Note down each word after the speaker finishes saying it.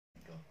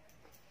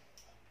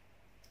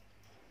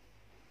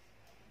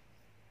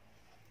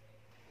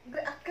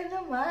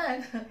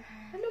naman.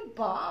 Ano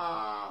ba?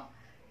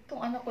 Itong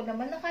anak ko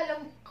naman,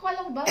 akala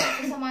mo ba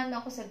kasamahan na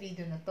ako sa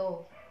video na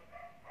to?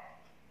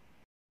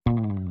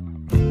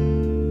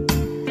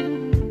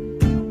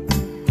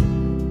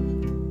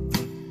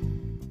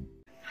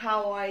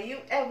 How are you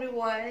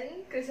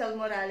everyone? Criselle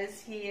Morales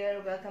here.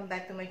 Welcome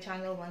back to my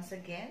channel once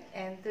again.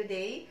 And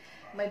today,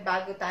 may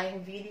bago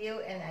tayong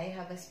video and I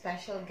have a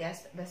special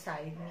guest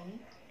beside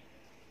me.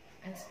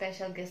 Ang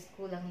special guest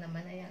ko lang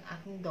naman ay ang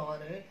aking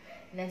daughter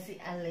na si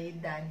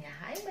Alaydania.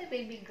 Hi, my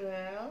baby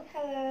girl.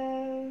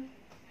 Hello.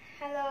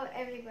 Hello,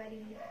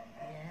 everybody.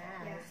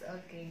 Yes,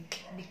 okay.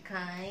 Be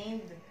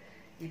kind.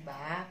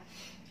 Diba?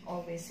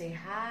 Always say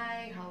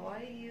hi. How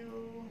are you?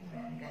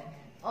 Ganyan.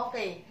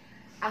 Okay.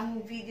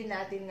 Ang video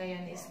natin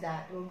ngayon is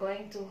that we're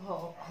going to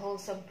haul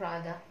some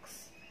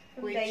products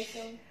which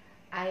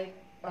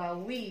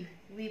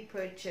we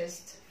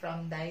purchased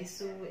from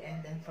Daiso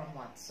and then from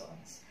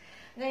Watsons.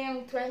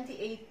 Ngayong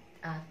 2019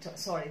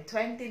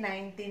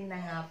 na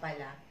nga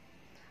pala,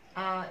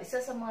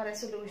 isa sa mga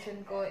resolution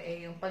ko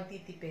ay yung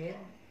pagtitipid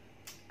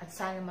at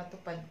sana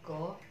matupad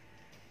ko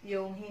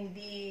yung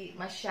hindi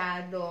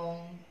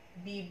masyadong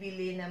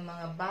bibili ng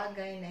mga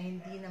bagay na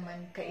hindi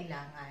naman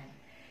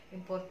kailangan.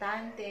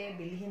 Importante,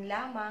 bilhin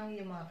lamang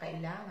yung mga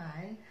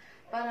kailangan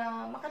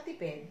para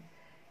makatipid.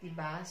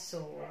 Diba?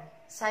 So,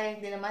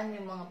 sayang din naman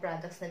yung mga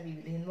products na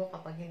bibilihin mo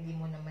kapag hindi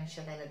mo naman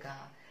siya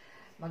talaga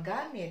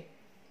magamit.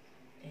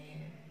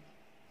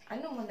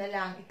 Ano mo na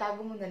lang,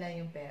 itago mo na lang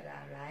yung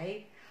pera,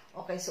 right?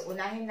 Okay, so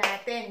unahin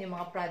natin yung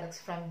mga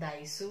products from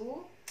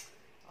Daiso.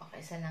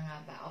 Okay, saan na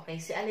nga ba? Okay,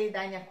 si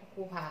Alaydania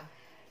kukuha.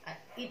 At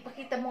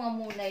ipakita mo nga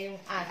muna yung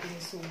ating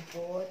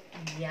supot.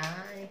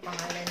 Yan, yung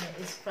pangalan niya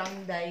is from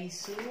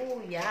Daiso.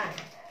 Yan.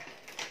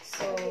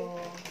 So,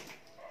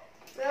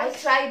 I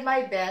tried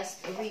my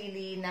best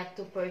really not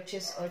to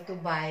purchase or to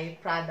buy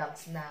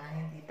products na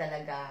hindi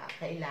talaga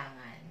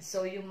kailangan.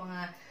 So, yung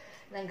mga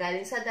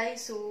nanggaling sa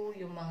Daiso,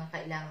 yung mga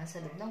kailangan sa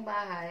loob ng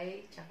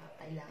bahay, tsaka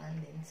kailangan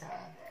din sa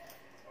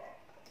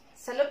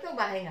loob ng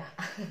bahay nga.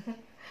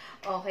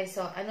 Okay,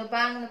 so ano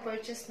ba ang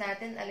na-purchase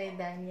natin,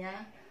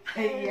 Alaydania?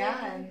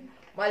 Ayan,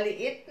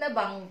 maliit na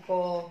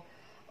bangko.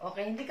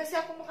 Okay, hindi kasi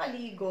ako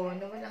makaligo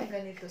na walang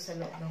ganito sa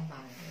loob ng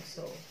banyo.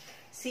 So,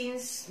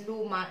 since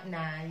luma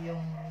na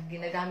yung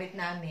ginagamit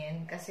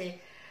namin, kasi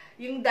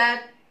yung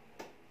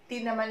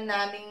dati naman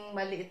naming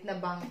maliit na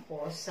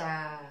bangko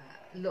sa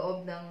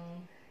loob ng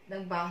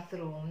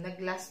bathroom,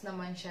 nag-last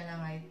naman siya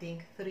ng I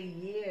think 3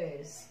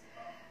 years.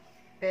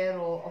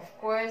 Pero of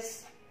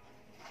course,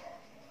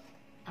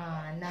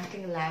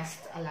 nothing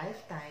lasts a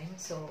lifetime.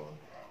 So,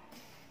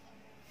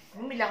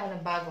 bumili ako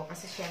ng bago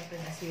kasi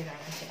syempre nasira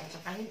na siya. At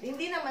saka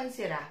hindi naman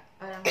sira,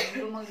 parang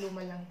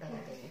lumang-luma lang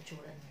talaga yung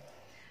itsura niya.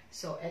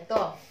 So,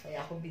 eto,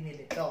 kaya ako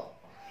binili to.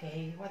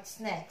 Okay, what's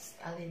next,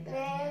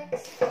 Alaydania?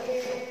 Next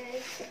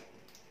is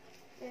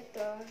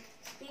ito,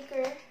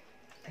 sticker.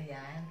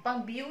 Ayan.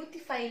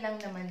 Pang-beautify lang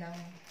naman ng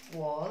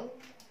wall.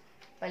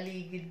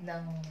 Paligid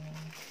ng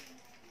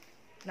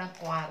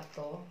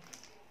kwarto.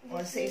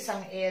 Or sa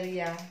isang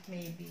area,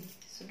 maybe.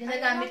 So,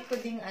 ginagamit ko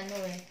ding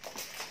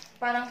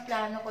parang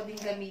plano ko ding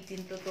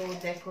gamitin to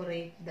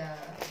decorate the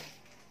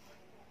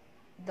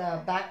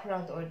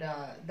background or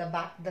the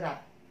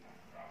backdrop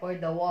or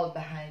the wall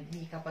behind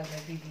me kapag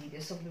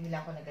nag-video. So, bumili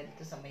ako na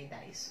ganito sa may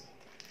Daiso.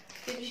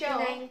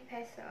 89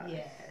 pesos.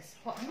 Yes.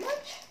 How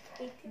much?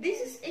 80. This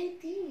is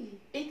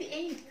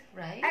 88,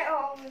 right? Ay,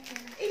 oo.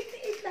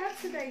 88 lahat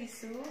sa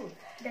Daiso.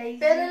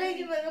 Daiso. Pero lang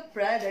yung mga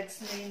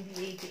products na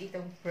hindi 88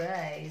 ang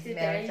price.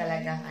 Meron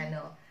talagang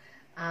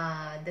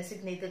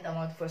designated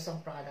amount for some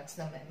products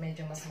na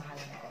medyo mas mahal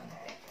na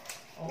konti.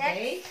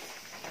 Okay?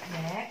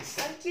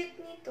 Next. Ang cute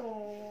nito.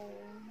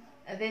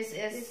 This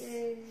is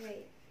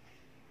wait.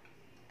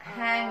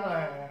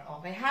 Hanger.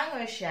 Okay,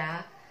 hanger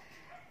siya.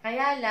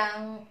 Kaya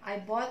lang, I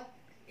bought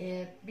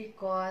it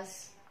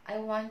because I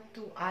want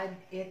to add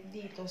it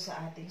dito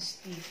sa ating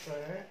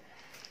sticker.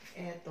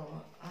 Ito,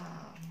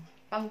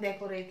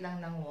 pang-decorate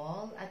lang ng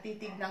wall. At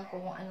titignan ko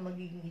kung ano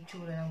magiging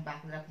itsura ng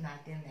backdrop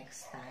natin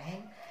next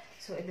time.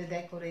 So,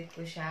 i-decorate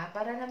ko siya.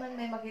 Para naman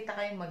may makita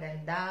kayong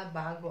maganda,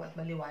 bago at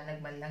maliwanag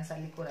man lang sa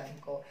likuran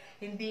ko.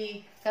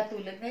 Hindi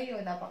katulad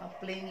ngayon,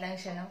 napaka-plain lang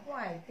siya ng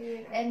white.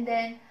 And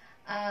then,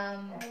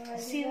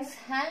 since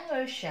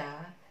hanger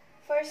siya,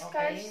 for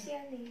scarves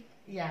yan eh.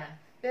 Yeah.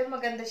 Pero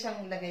maganda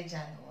siyang lagay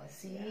dyan. O,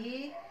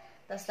 see?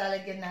 Tapos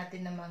lalagyan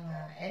natin ng mga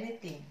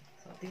anything.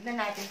 So, tignan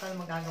natin kung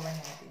ano magagawa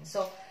natin.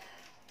 So,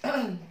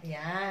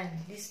 yan.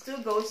 These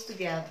two goes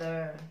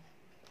together.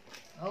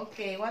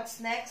 Okay,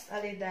 what's next,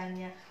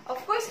 Alaydania?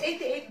 Of course,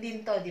 88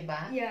 din to, di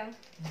ba? Yeah.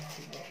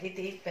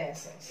 88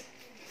 pesos.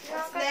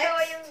 What's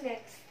next? Yung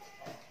next.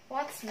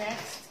 What's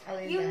next,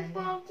 Alaydania? Yung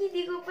Pocky,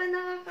 di ko pa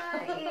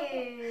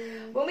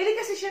nakakain. Bumili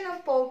kasi siya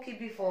ng Pocky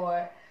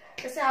before.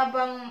 Kasi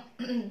habang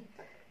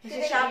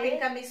shopping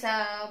kami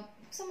sa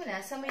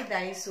may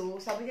Daiso,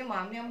 sabi niya,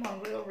 Mami, I'm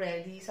hungry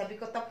already. Sabi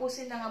ko,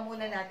 tapusin na nga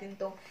muna natin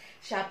tong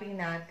shopping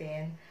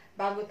natin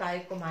bago tayo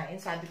kumain,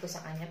 sabi ko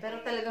sa kanya. Pero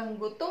talagang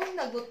gutom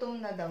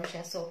na daw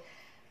siya. So,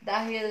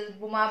 dahil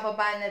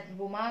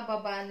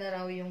bumababa na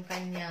raw yung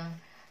kanyang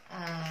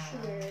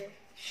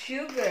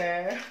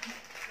sugar.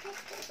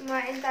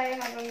 Kumain tayo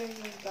habang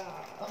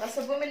nag-vlog. Okay,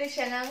 so bumili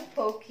siya ng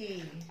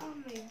Pocky. Oh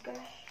my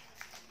gosh.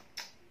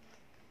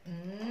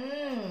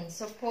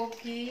 So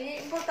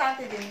Pocky,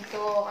 importante din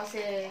to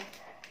kasi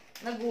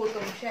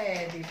nagutom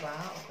siya di ba?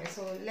 Okay,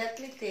 so let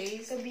me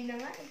taste. Sabi na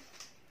nga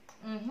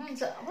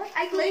So, what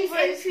Ay, flavor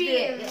cookies and is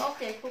cream. this?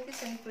 Okay,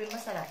 cookies and cream.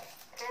 Masarap.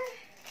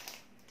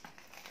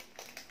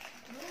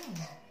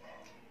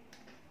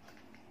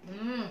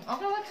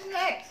 Okay, what's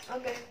next?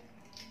 Okay.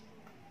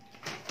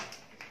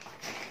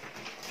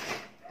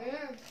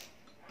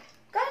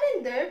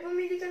 Calendar?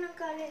 Bumili ka ng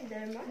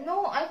calendar, ma?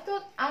 No, I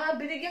thought,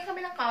 binigyan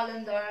kami ng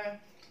calendar.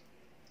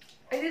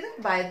 I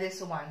didn't buy this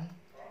one.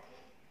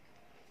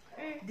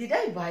 Did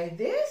I buy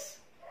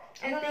this?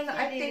 No.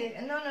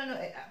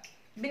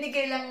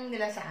 Binigay lang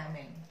nila sa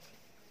amin.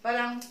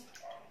 Parang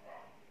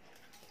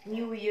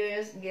New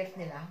Year's gift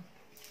nila.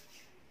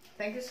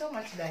 Thank you so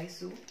much,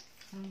 Daisu.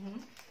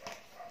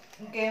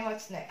 Okay,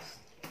 what's next?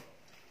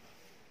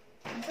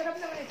 Ang sarap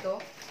naman ito.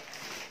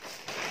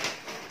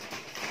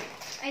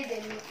 I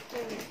didn't.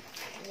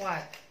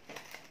 What?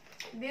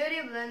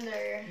 Beauty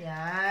blender.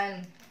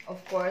 Yan. Of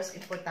course,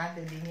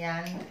 importante din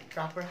yan.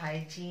 Proper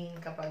hygiene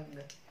kapag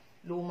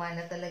luma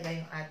na talaga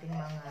yung ating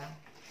mga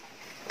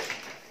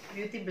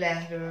beauty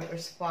blender or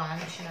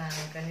sponge na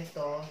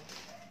ganito.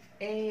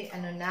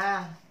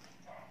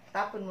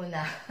 Tapon mo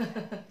na.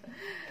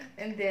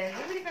 And then,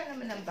 bibili ka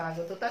naman ng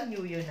bago. Total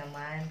New Year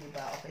naman, di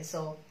ba? Okay,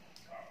 so,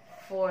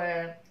 for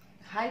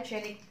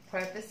hygienic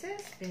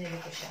purposes, binili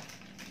ko siya.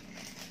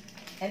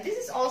 And this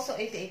is also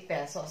 88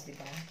 pesos, di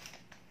ba?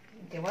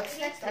 Okay, what's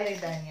next,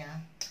 Aridania?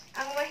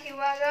 Ang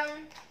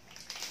mahiwagang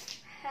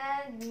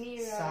hand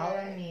mirror.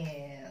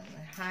 Salamin.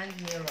 Hand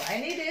mirror.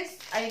 I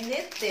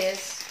need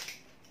this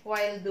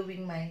while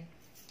doing my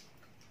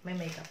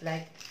makeup.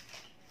 Like,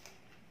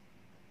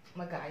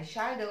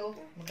 mag-eyeshadow,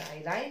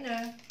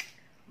 mag-eyeliner,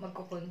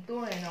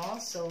 magko-contour, and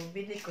also,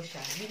 binili ko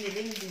siya.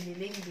 Biniling.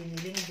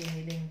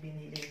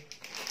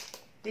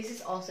 This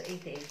is also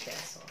 88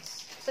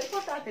 pesos. So,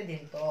 importante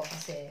din to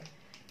kasi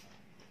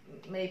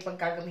may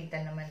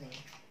pagkagamitan naman eh.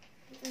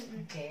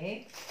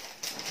 Okay.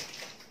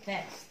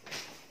 Next.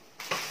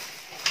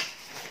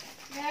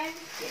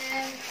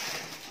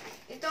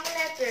 Itong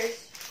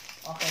letters.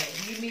 Okay.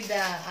 Give me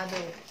the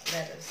other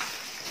letters.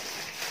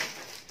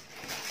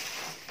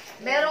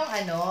 Merong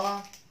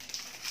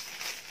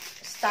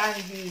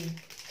standee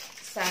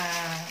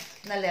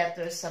na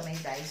letters sa may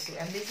Daisu.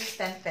 And this is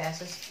 10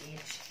 pesos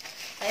each.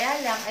 Kaya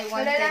lang, I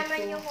wanted Malalaman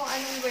niyo kung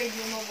anong word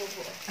yung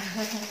mabubuo.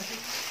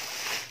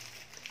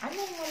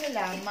 Anong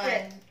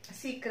malalaman?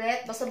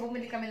 Secret. Basta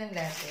bumili kami ng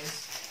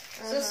letters.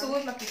 So,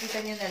 soon,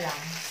 makikita niyo na lang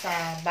sa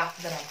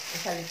backdrop o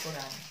sa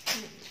likuran.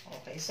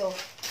 Okay. So,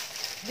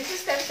 this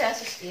is 10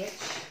 pesos each.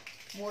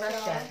 Mura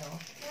siya, no?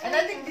 And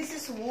I think this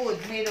is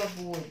wood. Made of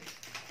wood.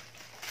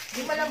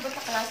 Di malambot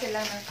na klase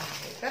lang ng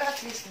kahoy. Pero at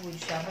least wood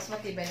siya. Mas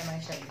matibay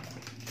naman siya dito.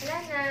 Wala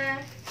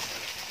na.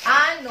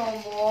 No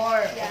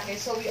more. Yeah. Okay,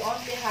 so we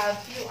only have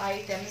few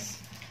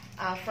items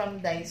from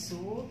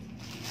Daisu.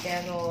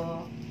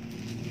 Pero,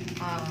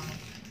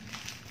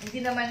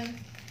 hindi naman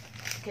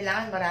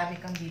kailangan marami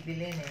kang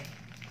bibilin eh.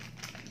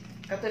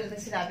 Katulad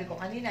ng sinabi ko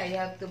kanina, you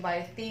have to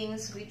buy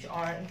things which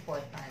are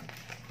important.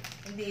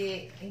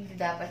 Hindi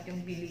dapat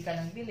yung bili ka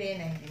ng bili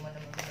na hindi mo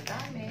naman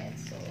magagamit.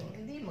 So,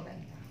 hindi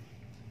maganda.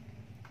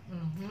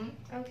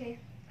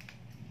 Okay.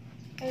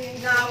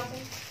 Now,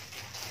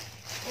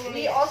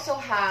 we also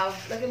have,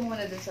 lagay mo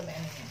muna dun sa menu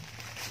niya,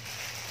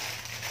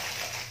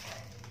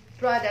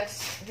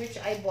 products which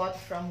I bought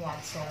from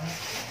Watson.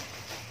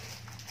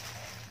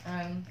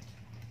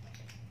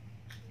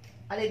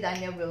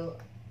 Alidania will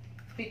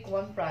pick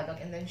one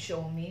product and then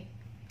show me.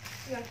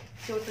 Yeah.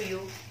 Show to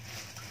you.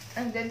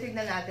 And then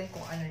tignan natin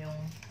kung ano yung...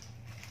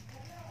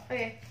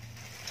 Okay.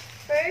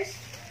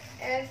 First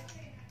is...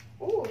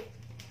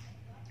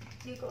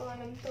 Hindi ko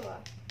alam to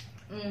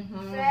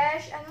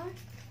Fresh,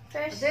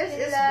 Fresh This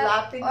is Stila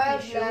blotting or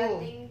tissue.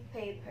 blotting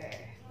paper.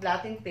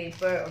 Blotting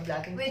paper or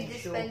blotting With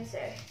tissue.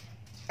 dispenser.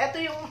 Ito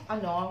yung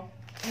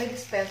may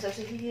dispenser.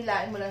 So,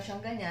 hihilain mo lang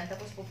siyang ganyan,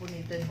 tapos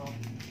pupunitin mo.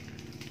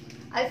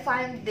 I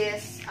find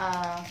this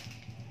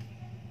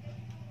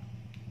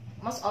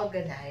mas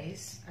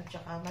organized at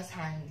saka mas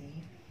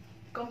handy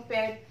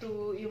compared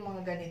to yung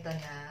mga ganito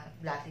na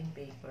blotting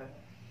paper.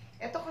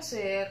 Ito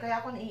kasi,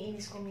 kaya ako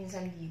naiinis ko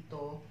minsan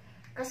dito.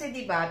 Kasi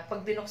diba,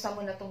 pag binuksan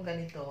mo na tong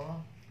ganito,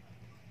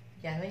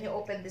 yan, when you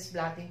open this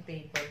blotting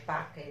paper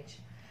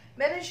package,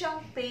 meron siyang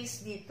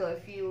paste dito.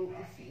 If you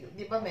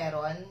di ba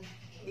meron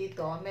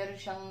dito, meron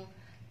siyang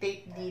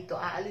tape dito.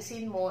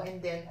 Aalisin mo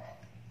and then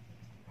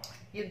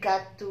you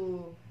got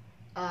to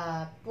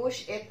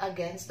push it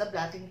against the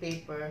blotting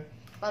paper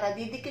para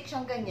didikit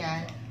siyang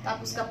ganyan.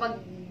 Tapos kapag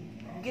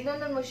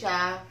ginanon mo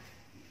siya,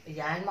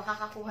 yan,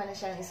 makakakuha na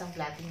siya ng isang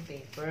blotting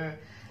paper.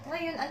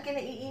 Ngayon, ang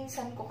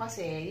kinaiinsan ko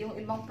kasi, yung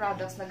ibang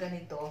products na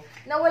ganito,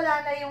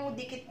 nawala na yung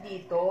dikit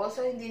dito,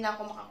 so hindi na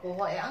ako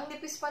makakuha. Ang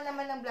nipis pa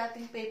naman ng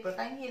blotting paper,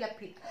 kaya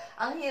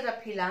ang hirap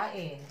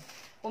hilain.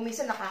 Kung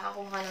minsan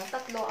nakakakuha ng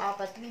 3, 4,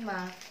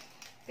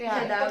 5.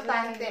 Kaya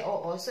importante,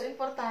 oo. So,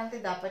 importante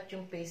dapat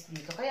yung paste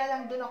dito. Kaya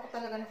lang doon ako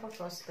talaga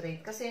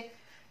na-frustrate. Kasi,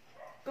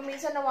 kung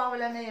minsan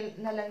nawawala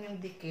na lang yung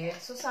dikit.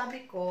 So,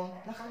 sabi ko,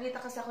 nakakita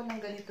kasi ako ng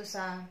ganito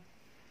sa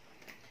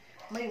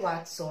may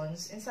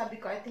Watsons. And sabi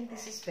ko, I think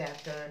this is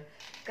better.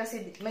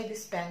 Kasi may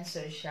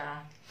dispenser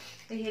siya.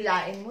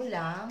 Hihilain mo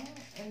lang.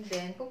 And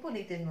then,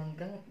 pupulitin mo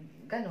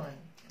ganon.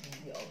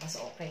 Hindi, mas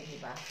okay,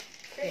 di ba?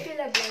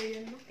 Refillable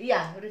yun.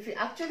 Yeah, refill.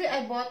 Actually,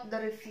 I bought the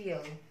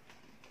refill.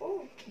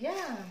 Oh.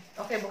 Yeah.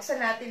 Okay,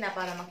 buksan natin na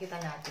para makita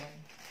natin.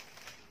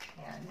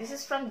 Yeah. This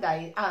is from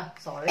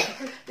sorry.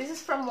 This is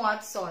from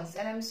Watsons.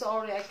 And I'm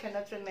sorry, I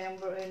cannot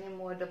remember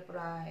anymore the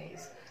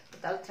price.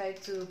 But I'll try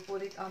to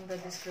put it on the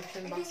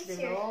description box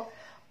below.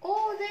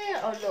 Oh, there.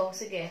 Oh, lo.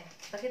 Sige.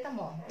 Pakita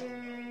mo.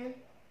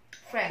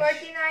 Fresh.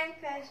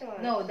 49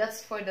 pesos. No,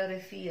 that's for the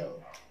refill.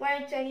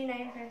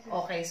 129 pesos.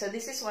 Okay, so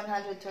this is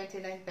 129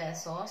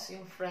 pesos.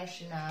 Yung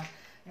fresh na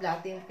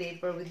blotting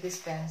paper with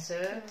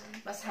dispenser.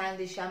 Mas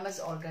handy siya,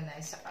 mas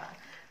organized.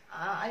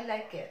 I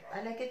like it.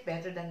 I like it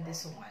better than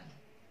this one.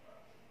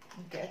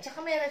 Okay, at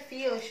saka may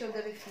refill. Show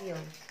the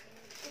refill.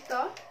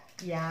 Ito?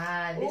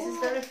 Yeah, this is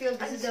the refill.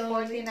 This is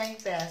 49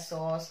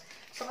 pesos.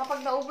 So,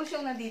 kapag naubos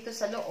yung nandito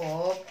sa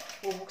loob,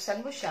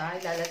 bubuksan mo siya,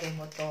 ilalagay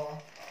mo to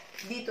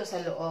dito sa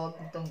loob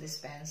nitong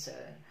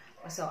dispenser.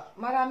 So,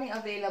 maraming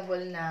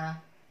available na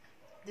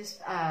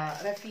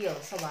refill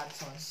sa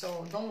Watsons.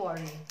 So, don't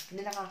worry.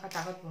 Hindi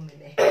nakakatakot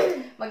bumili.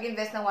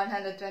 Mag-invest ng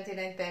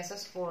 129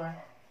 pesos for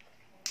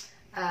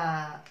a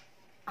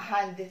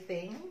handy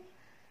thing.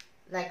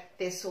 Like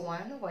this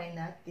one. Why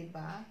not?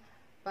 Diba?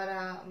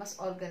 Para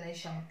mas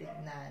organized siyang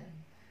tignan.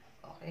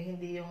 Okay,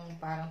 hindi yung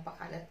parang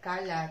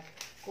pakalat-kalat.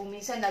 Kung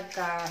minsan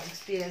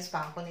nagka-experience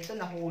pa ako nito,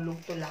 nahulog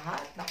to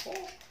lahat. Naku,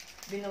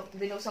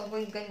 binuksan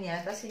ko yung ganyan,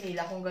 tapos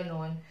hinila kong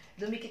ganun.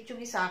 Dumikit yung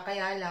isa,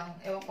 kaya lang,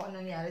 ewan ko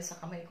anong nangyari sa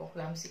kamay ko,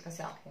 clumsy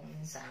kasi ako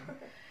minsan.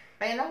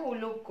 Kaya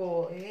nahulog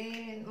ko,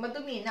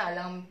 madumi na,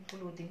 alam,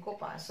 pulutin ko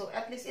pa. So,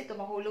 at least ito,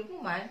 mahulog mo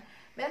man,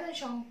 meron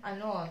siyang,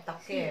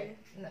 takip.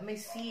 May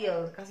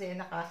seal, kasi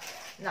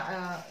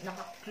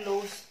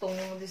naka-close tong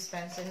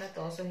dispenser na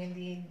to. So,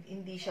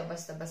 hindi siya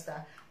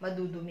basta-basta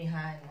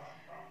madudumihan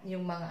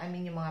yung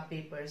mga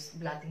papers,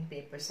 blotting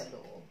papers sa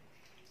loob.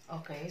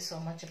 Okay, so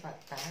much about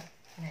that.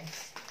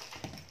 Next.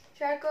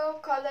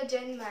 Charcoal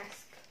Collagen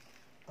Mask.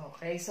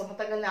 Okay, so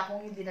matagal na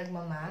akong hindi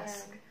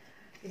nagmamask.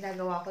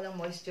 Ginagawa ko lang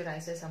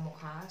moisturizer sa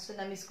mukha. So,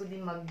 na-miss ko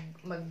din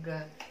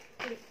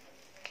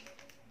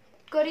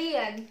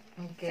Korean.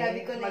 Okay, Sabi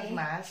ko na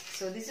mag-mask.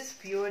 So, this is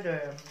Pure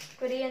Derm.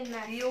 Korean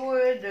mask.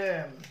 Pure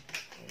Derm.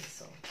 Okay,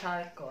 so,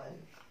 charcoal.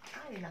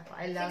 Ay, naku,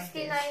 I love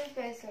 69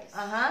 pesos.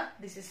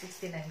 This is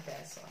 69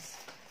 pesos.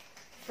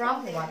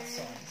 From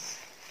Watsons.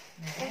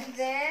 Next. And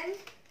then,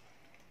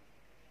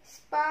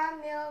 Spa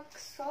Milk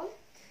Salt.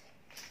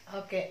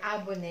 Okay,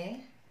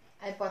 Abone.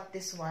 I bought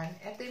this one.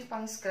 Ito yung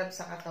pang scrub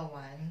sa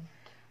katawan.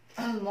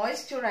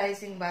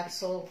 Moisturizing bath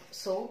soap.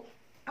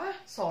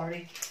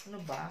 Sorry.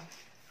 Ano ba?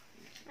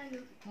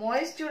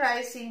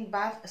 Moisturizing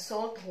bath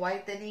salt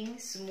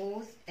whitening,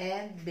 smooth,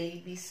 and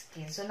baby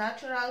skin. So,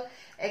 natural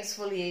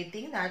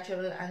exfoliating,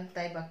 natural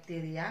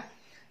antibacteria,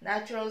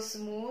 natural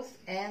smooth,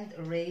 and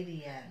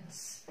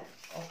radiance.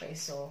 Okay,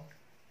 so,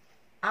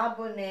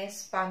 Abone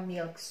Spa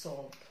Milk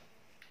Salt.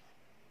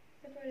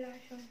 Wala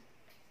siya.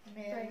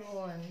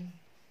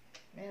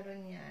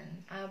 Meron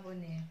yan.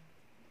 Abone.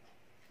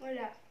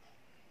 Wala.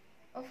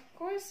 Of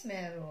course,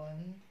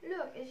 meron.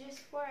 Look, it's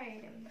just 4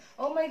 items.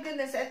 Oh my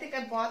goodness, I think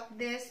I bought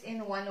this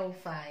in 105.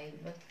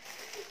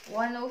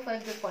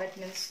 105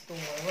 department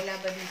store. Wala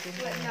ba dito?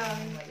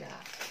 Wala.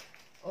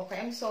 Okay,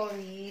 I'm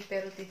sorry,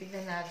 pero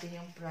titignan natin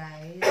yung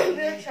price.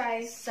 We'll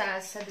try.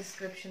 Sa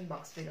description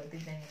box below,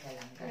 tignan nyo na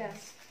lang, guys.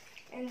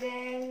 Yeah. And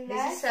then,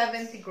 this is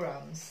 70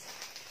 grams.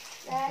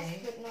 Last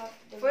but not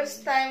the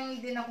First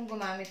time din akong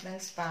gumamit ng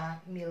Spa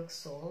Milk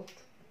Salt.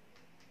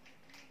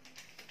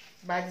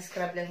 Body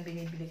scrub lang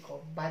binibili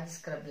ko. Body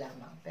scrub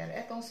lamang. Pero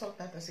etong salt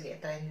na to, sige,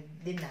 try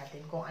din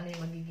natin kung ano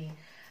yung magiging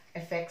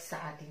effect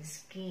sa ating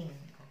skin.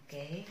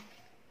 Okay?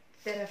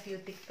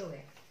 Therapeutic to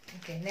eh.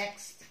 Okay,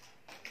 next.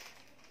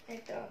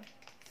 Ito.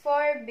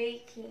 For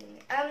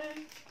baking.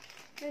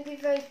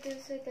 25 to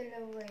sa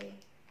dalawa eh.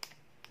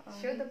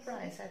 Show the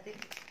price. I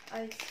think.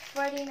 It's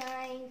 49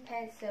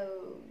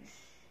 pesos.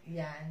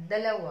 Yan.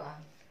 Dalawa.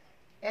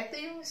 Ito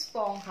yung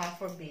esponja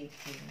for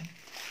baking.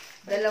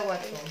 Dalawa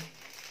to.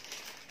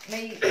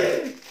 May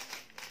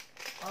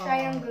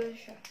triangle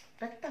siya.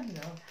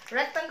 Rectangle.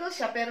 Rectangle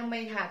siya pero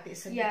may hati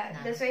sa gitna. Yeah,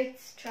 that's why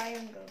it's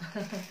triangle.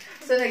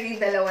 So,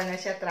 naging dalawa na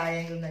siya.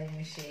 Triangle na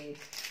yung shape.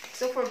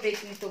 So, for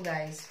baking to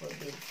guys. For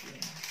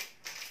baking.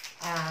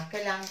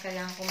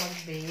 Kailangan ko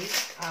mag-bake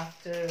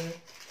after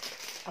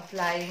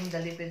applying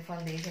the liquid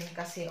foundation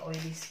kasi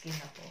oily skin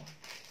ako.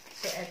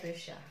 So, eto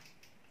siya.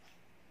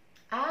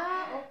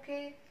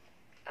 Okay.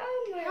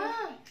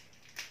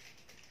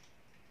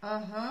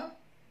 Ah.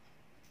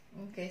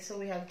 Okay, so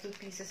we have 2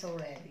 pieces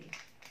already.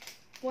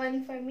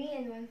 One for me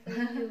and one for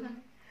you.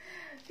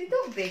 We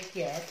don't bake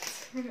yet.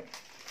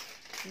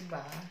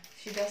 Diba?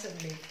 She doesn't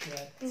bake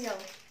yet. No.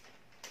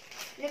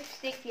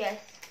 Lipstick, yes.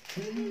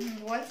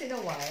 Once in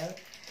a while.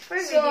 For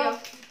video.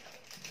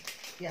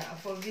 Yeah,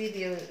 for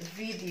videos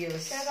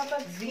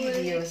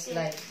lipstick.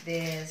 like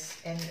this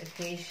and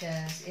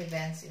occasions,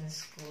 events in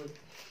school.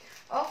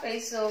 Okay,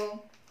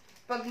 so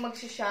pag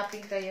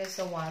mag-shopping kayo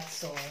sa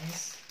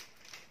Watsons,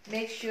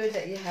 make sure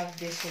that you have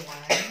this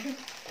one.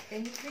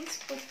 Can you please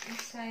put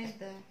inside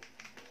the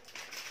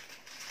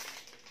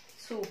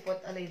supot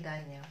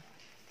alaydanya?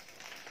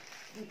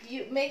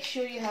 You make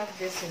sure you have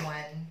this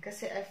one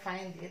kasi I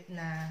find it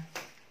na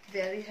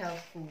very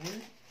helpful.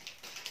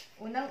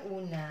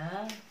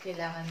 Unang-una,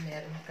 kailangan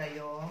meron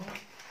kayong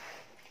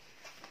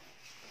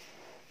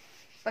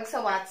pag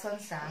sa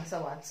Watsons sa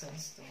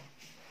Watsons to.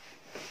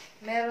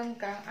 Meron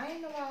kang,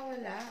 ay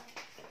nawawala.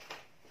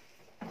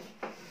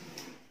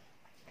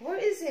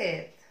 Where is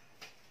it?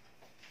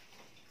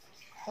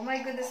 Oh my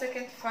goodness, I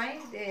can't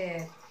find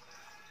it.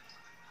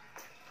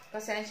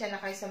 Pasensya na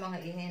kayo sa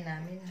mga ingay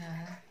namin,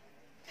 ha?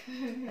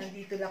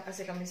 Nandito lang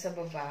kasi kami sa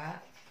baba,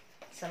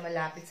 sa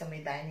malapit sa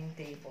may dining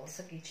table,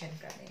 sa kitchen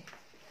kami.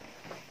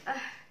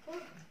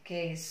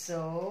 Okay,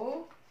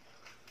 so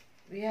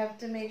we have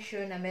to make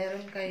sure na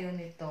meron kayo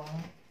nitong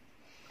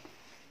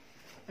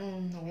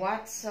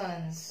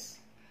Watsons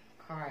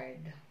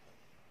card.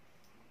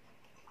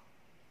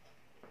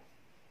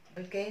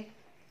 Okay?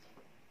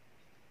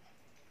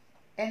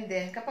 And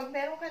then, kapag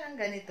meron ka ng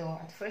ganito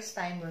at first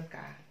timer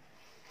ka,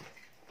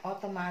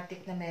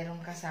 automatic na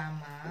meron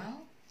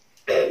kasamang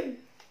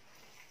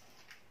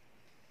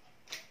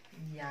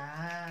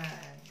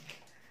yan.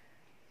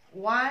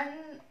 1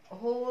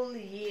 whole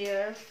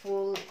year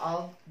full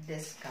of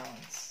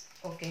discounts.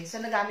 Okay, so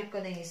nagamit ko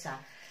na yung isa.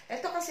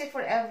 Ito kasi for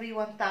every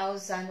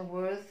 1,000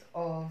 worth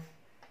of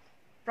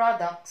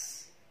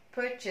products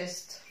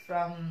purchased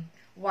from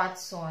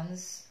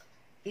Watsons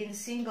in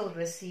single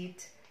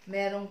receipt,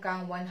 meron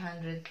kang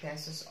 100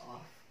 pesos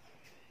off.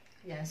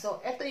 Yan. So,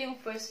 ito yung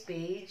first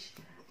page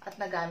at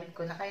nagamit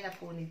ko na, kaya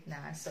napunit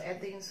na. So,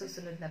 ito yung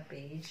susunod na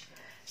page.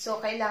 So,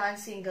 kailangan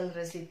single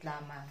receipt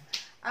lamang.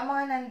 Ang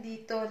mga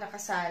nandito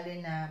nakasali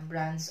na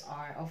brands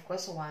are, of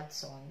course,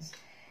 Watsons.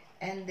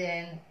 And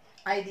then,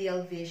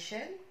 Ideal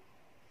Vision.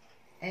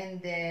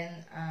 And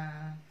then,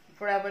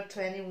 Forever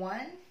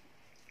 21.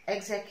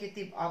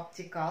 Executive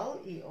Optical,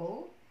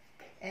 EO.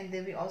 And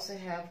then, we also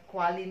have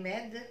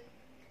Qualimed.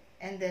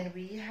 And then,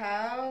 we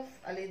have,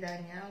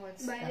 Alidanya,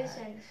 what's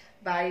Biosense.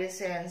 that?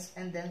 Biosense.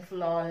 And then,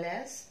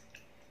 Flawless.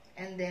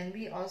 And then,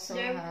 we also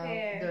have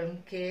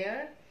Derm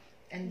Care.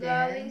 And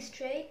Going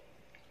Straight.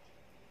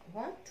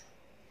 What?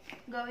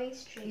 Going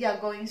Straight.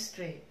 Yeah, Going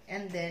Straight.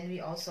 And then,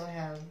 we also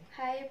have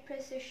High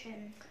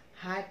Precision.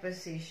 High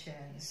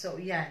Precision. So,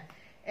 yan.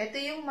 Ito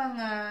yung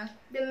mga...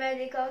 The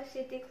Medical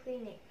City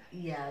Clinic.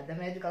 Yeah, the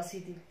Medical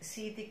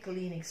City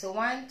Clinic. So,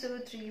 1,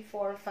 2, 3,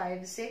 4,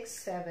 5, 6,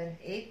 7,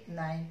 8,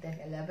 9, 10,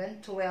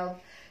 11, 12.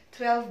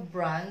 12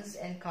 brands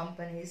and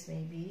companies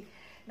maybe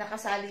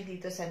nakasali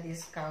dito sa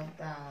discount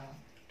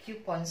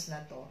coupons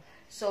na to.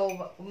 So,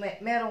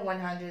 merong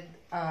 100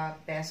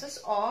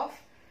 pesos off.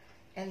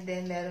 And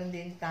then, meron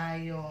din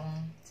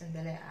tayong,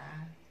 sandali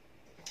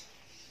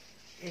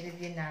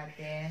i-review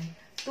natin,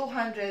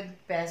 200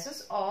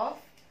 pesos off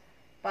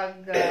pag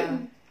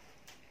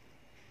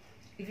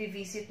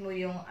i-visit mo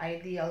yung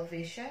Ideal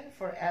Vision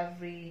for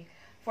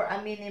a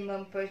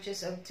minimum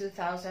purchase of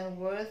 2,000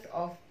 worth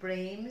of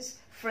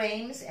frames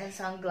and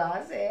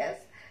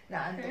sunglasses.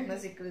 Naantok na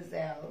si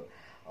Criselle.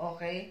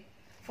 Okay?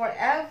 For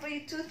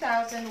every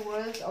 2,000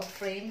 worth of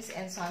frames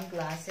and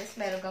sunglasses,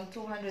 meron kang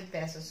 200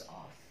 pesos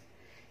off.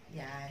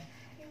 Yan.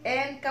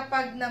 And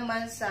kapag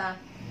naman sa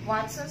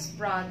Watsons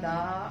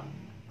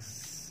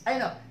products,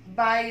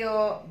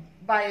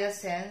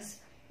 Biosense,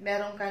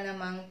 meron ka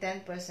namang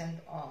 10%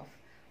 off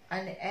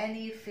on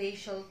any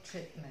facial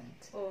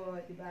treatment. Oh,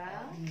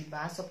 diba?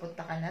 Diba? So,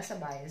 punta ka na sa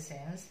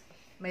Biosense,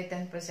 may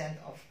 10%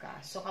 off ka.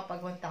 So,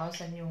 kapag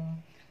 1,000 yung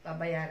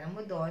babayaran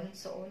mo doon,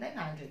 so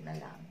 900 na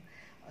lang.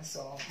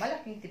 So,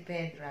 malaking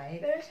tipid, right?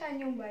 Pero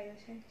saan yung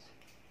Biosense?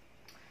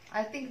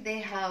 I think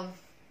they have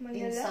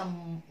in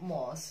some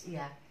malls,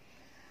 yeah.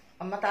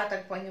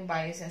 Matatagpuan yung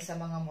Biosense sa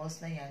mga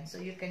malls na yan.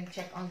 So, you can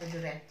check on the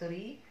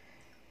directory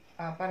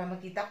para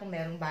makita kung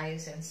merong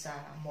Biosense sa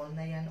mall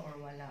na yan or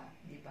wala.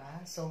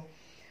 Diba? So,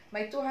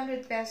 may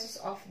 200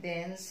 pesos off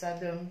din sa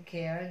Derm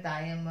Care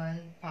Diamond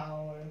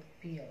Power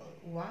Peel.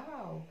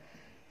 Wow!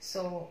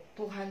 So,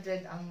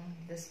 200 ang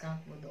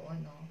discount mo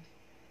doon, no?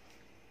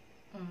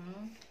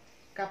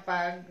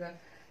 Kapag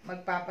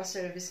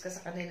magpapaservice ka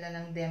sa kanila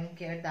ng Derm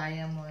Care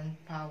Diamond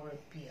Power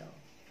Peel.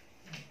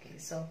 Okay,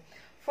 so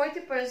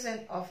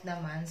 40% off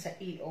naman sa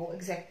EO,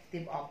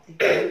 Executive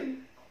Optical.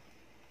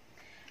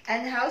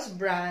 And house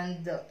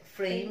brand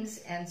frames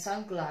and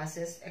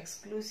sunglasses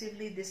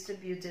exclusively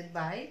distributed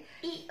by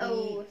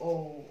EO.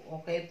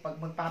 Okay,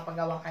 pag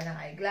magpapagawa ka ng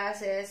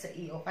eyeglasses, sa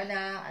EO ka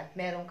na at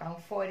meron kang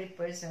 40%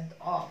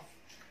 off.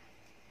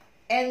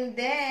 And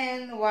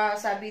then, wow,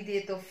 sabi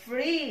dito,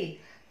 free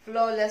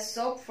flawless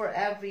soap for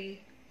every,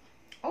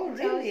 oh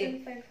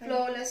really?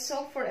 Flawless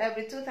soap for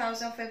every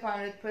 2,500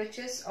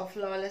 purchase of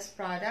flawless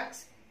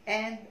products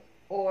and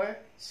or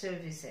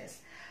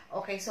services.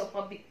 Okay, so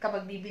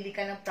kapag bibili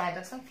ka ng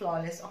products ng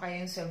Flawless o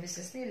kaya yung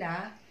services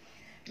nila,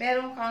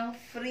 meron kang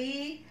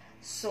free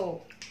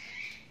soap.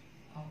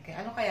 Okay,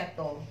 ano kaya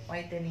to?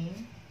 Whitening?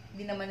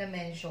 Hindi naman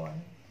na-mention.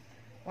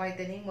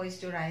 Whitening,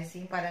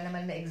 moisturizing, para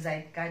naman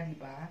ma-excite ka, di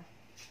ba?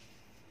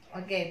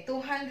 Okay,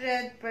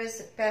 200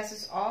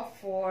 pesos off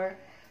for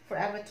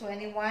Forever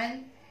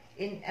 21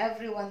 in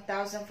every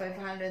 1,500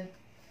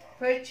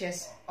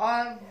 purchase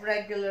of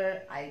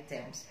regular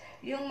items.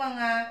 Yung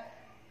mga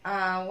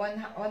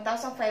 1,500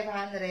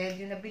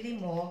 yung nabili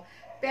mo,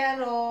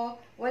 pero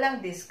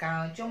walang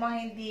discount. Yung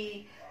mga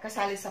hindi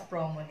kasali sa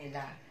promo nila.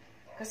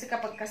 Kasi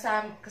kapag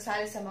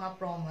kasali sa mga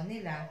promo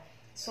nila,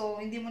 so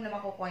hindi mo na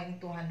makukuha yung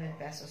 200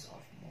 pesos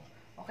off mo.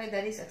 Okay,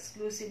 that is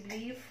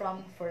exclusively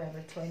from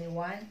Forever 21.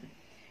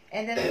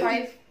 And then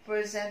 5%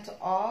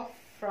 off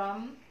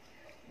from,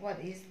 what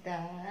is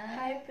that?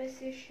 High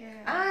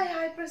Precision.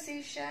 High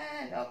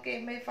Precision.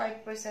 Okay, may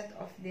 5%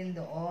 off din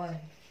doon.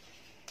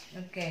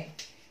 Okay.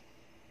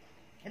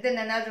 And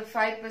then another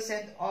 5%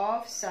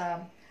 off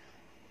sa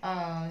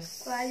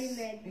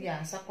Qualimed.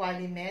 Yeah, sa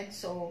Qualimed.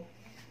 So,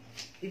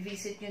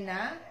 i-visit nyo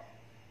na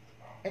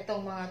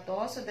itong mga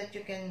to so that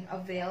you can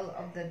avail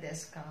of the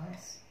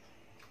discounts.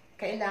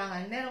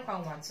 Kailangan meron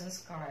kang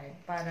Watson's card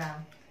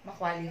para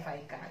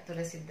ma-qualify ka to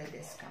receive the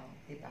discount,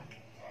 diba?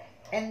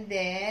 And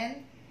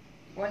then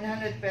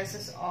 100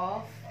 pesos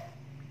off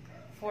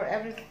for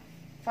every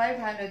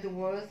 500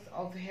 worth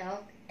of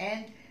health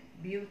and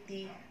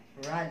beauty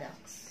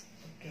products.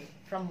 Okay,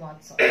 from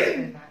Watson's,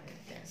 500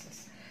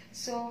 pesos.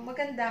 So,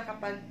 maganda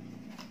kapag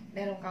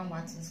meron kang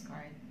Watson's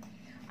card.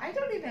 I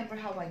don't remember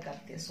how I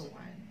got this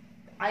one.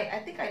 I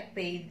think I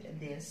paid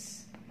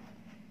this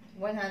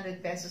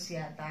 100 pesos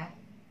yata.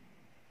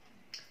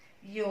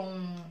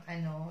 Yung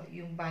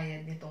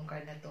bayad nitong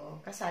card na to,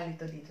 kasali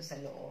to dito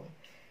sa loob.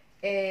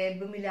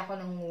 Bumili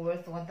ako ng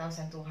worth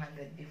 1,200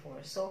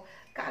 before. So,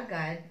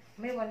 kaagad,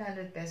 may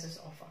 100 pesos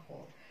off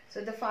ako.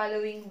 So, the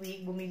following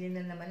week, bumili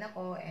na naman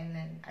ako and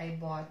then I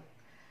bought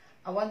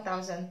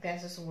 1,000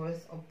 pesos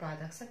worth of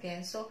products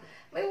again. So,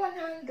 may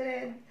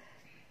 100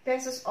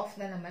 pesos off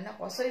na naman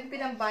ako. So, yung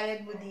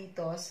pinambayad mo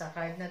dito sa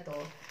card na to,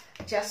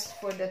 just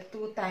for the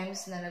 2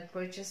 times na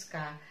nag-purchase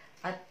ka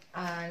at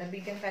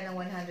nabigyan ka ng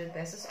 100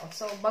 pesos off.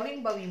 So,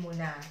 bawing-bawi mo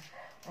na.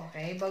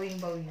 Okay?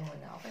 Bawing-bawi mo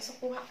na. Okay? So,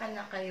 kuha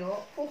na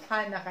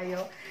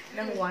kayo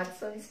ng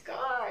Watson's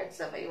card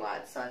sa may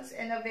Watson's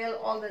and avail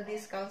all the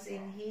discounts in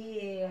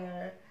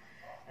here.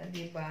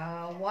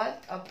 Diba?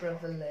 What a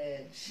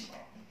privilege.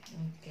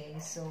 Okay,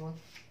 so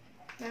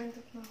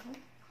Nantok na ako?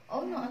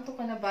 Oh no,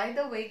 antok ka na. By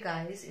the way,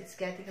 guys, it's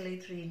getting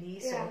late really.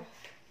 So, Yeah.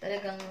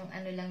 talagang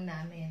lang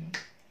namin.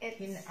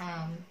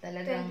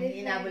 Talagang 25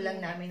 hinabol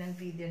lang namin ang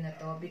video na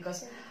to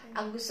because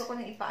ang gusto ko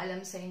nang ipaalam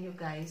sa inyo,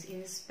 guys,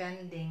 in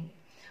spending,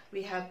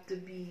 we have to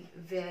be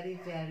very,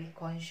 very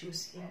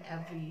conscious in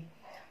every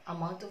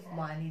amount of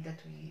money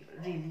that we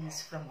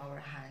release from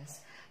our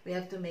hands. We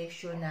have to make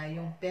sure na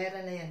yung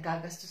pera na yan,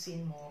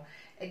 gagastusin mo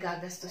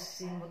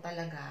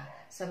talaga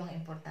sa mga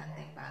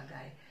importanteng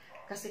bagay.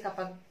 Kasi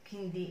kapag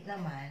hindi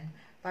naman,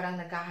 parang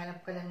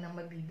naghahanap ka lang ng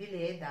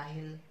mabibili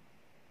dahil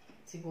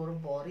siguro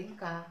boring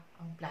ka,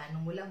 ang plano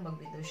mo lang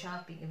mag-window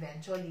shopping,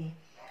 eventually,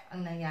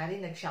 ang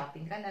nangyari,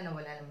 nag-shopping ka na,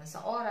 nawala naman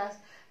sa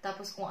oras,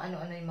 tapos kung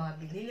ano-ano yung mga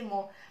binili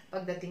mo,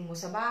 pagdating mo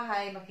sa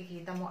bahay,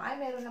 makikita mo, ay,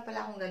 meron na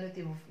pala akong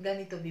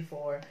ganito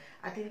before,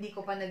 at hindi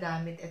ko pa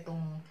nagamit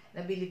itong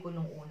nabili ko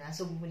nung una,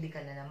 so bumili ka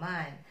na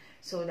naman.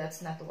 So,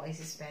 that's not wise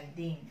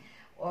spending.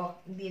 O,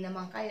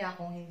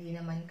 kung hindi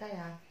naman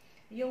kaya,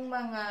 yung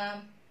mga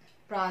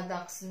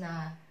products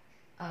na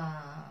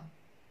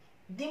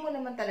di mo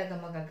naman talaga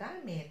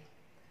magagamit.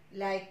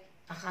 Like,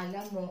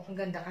 akala mo, ang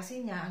ganda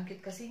kasi niya, ang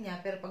cute kasi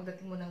niya, pero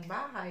pagdating mo ng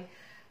bahay,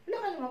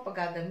 wala ka namang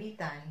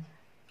paggagamitan.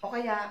 O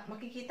kaya,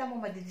 makikita mo,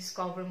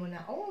 madidiscover mo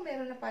na, oh,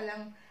 meron na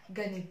palang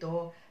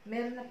ganito.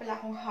 Meron na pala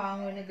akong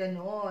hanger na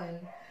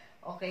ganon.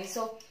 Okay,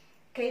 so,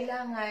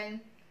 kailangan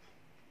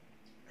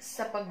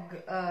sa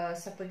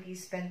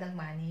pag-spend ng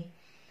money,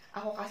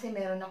 ako kasi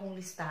meron akong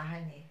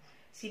listahan eh.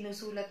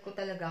 Sinusulat ko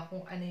talaga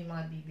kung ano yung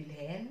mga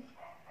bibilhin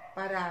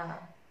para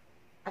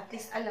at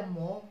least alam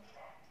mo,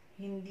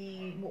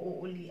 hindi mo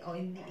uuli o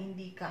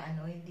hindi ka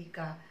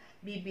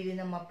bibili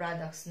ng mga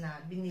products na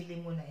binili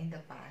mo na in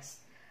the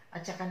past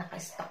at saka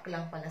naka-stock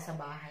lang pala sa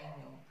bahay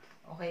nyo.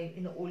 Okay,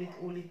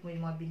 inuulit-ulit mo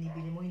yung mga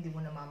binibili mo, hindi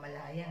mo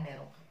namamalayan,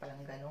 meron ka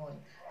palang ganon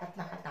at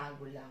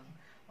nakatago lang.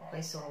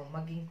 Okay, so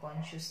maging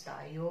conscious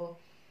tayo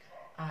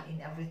in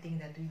everything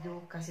that we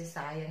do kasi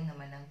sayang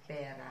naman ng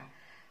pera.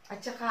 At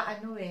saka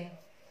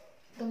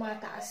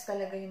tumataas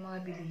talaga yung mga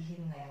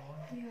bilihin ngayon.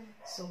 Yeah.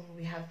 So,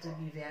 we have to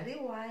be very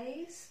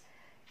wise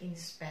in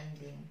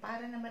spending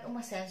para naman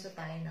umasenso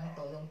tayo ng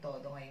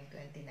todong-todo ngayong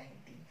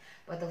 2019.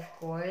 But of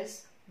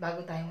course,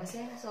 bago tayo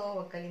masenso,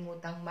 huwag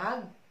kalimutang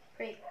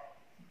Pray.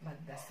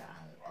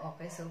 magdasal.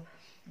 Okay, so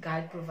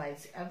God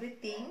provides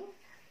everything.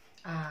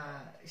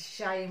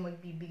 Siya yung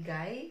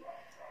magbibigay,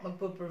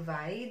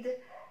 magpo-provide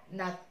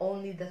not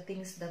only the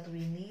things that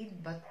we need,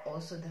 but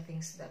also the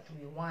things that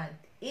we want.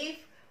 If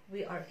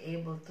we are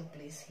able to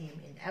please Him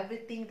in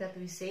everything that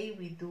we say,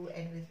 we do,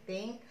 and we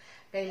think,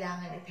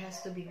 kailangan it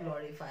has to be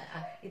glorified.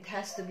 It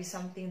has to be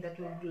something that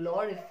will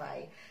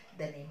glorify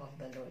the name of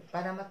the Lord.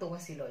 Para matuwa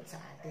si Lord sa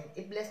atin.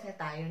 I-bless niya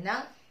tayo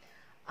ng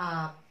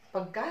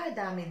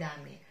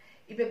pagkadami-dami.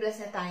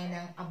 I-bless niya tayo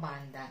ng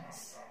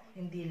abundance.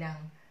 Hindi lang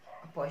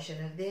a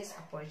portion of this,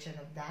 a portion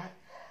of that,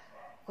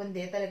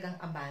 kundi talagang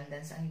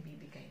abundance ang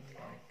ibibigay ni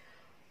Lord.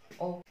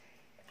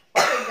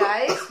 Okay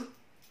guys,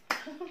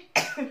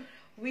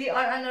 we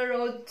are on a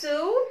road to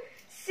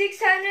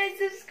 600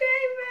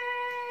 subscribers!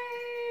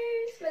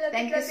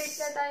 Malapit-lapit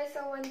na tayo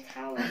sa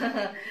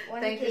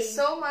 1,000. Thank you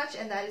so much,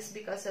 and that is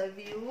because of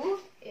you.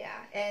 Yeah.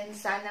 And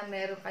sana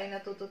meron kayo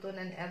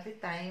natututunan every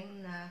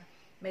time na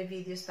may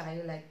videos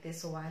tayo like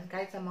this one,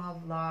 kahit sa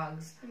mga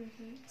vlogs.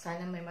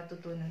 Sana may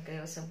matutunan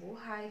kayo sa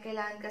buhay.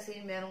 Kailangan kasi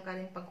meron ka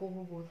rin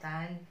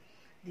paghuhugutan,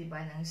 di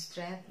ba, ng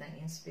strength, ng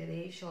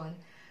inspiration.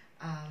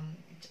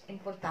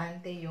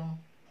 Importante yung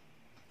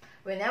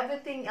when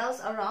everything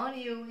else around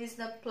you is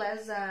not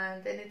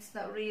pleasant and it's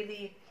not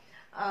really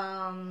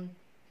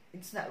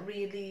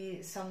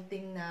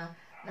something na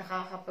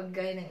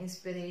nakakapaggay ng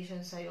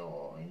inspiration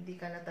sa'yo, hindi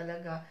ka na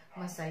talaga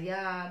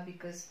masaya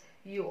because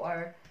you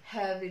are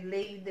heavy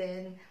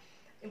laden.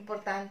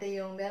 Importante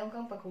yung meron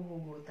kang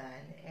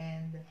paghuhugutan,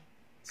 and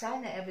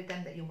sana every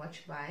time that you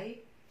watch by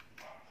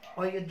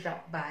or you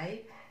drop by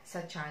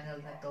sa channel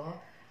na to,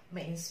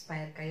 may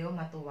inspire kayo,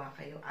 matuwa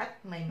kayo, at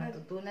may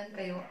matutunan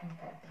kayo.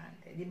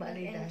 Importante, di ba,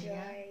 Alida?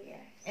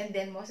 Yes. And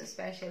then most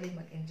especially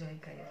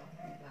mag-enjoy kayo,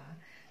 di ba?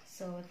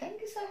 So,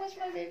 thank you so much,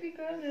 my baby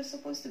girl. You're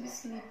supposed to be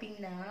sleeping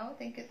now.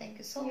 Thank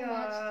you so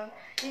much.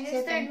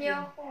 Dinisturb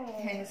niyo ako.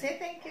 Say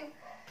thank you.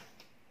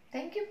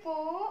 Thank you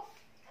po.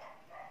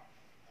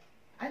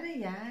 Ano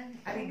yan?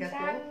 Arigato?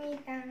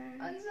 Kamsahamnida.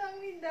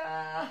 Kamsahamnida.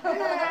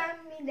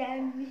 Kamsahamnida.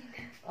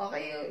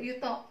 Okay, you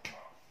talk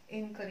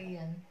in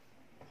Korean.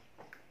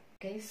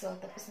 Okay, so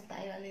tapos na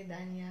tayo,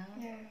 Alidanya.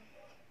 Yeah.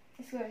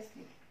 Let's go to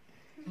sleep.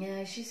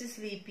 Yeah, she's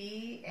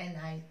sleepy and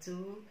I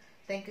too.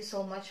 Thank you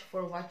so much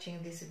for watching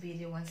this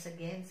video once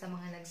again. Sa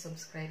mga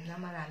nag-subscribe na,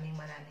 maraming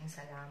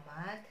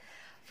salamat.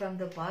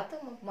 From the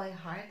bottom of my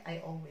heart,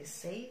 I always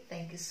say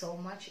thank you so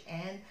much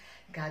and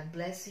God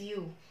bless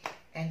you.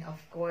 And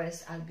of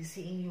course, I'll be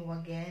seeing you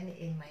again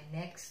in my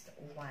next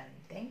one.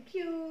 Thank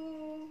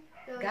you.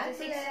 So, God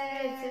to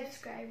bless. 600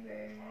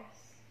 subscribers.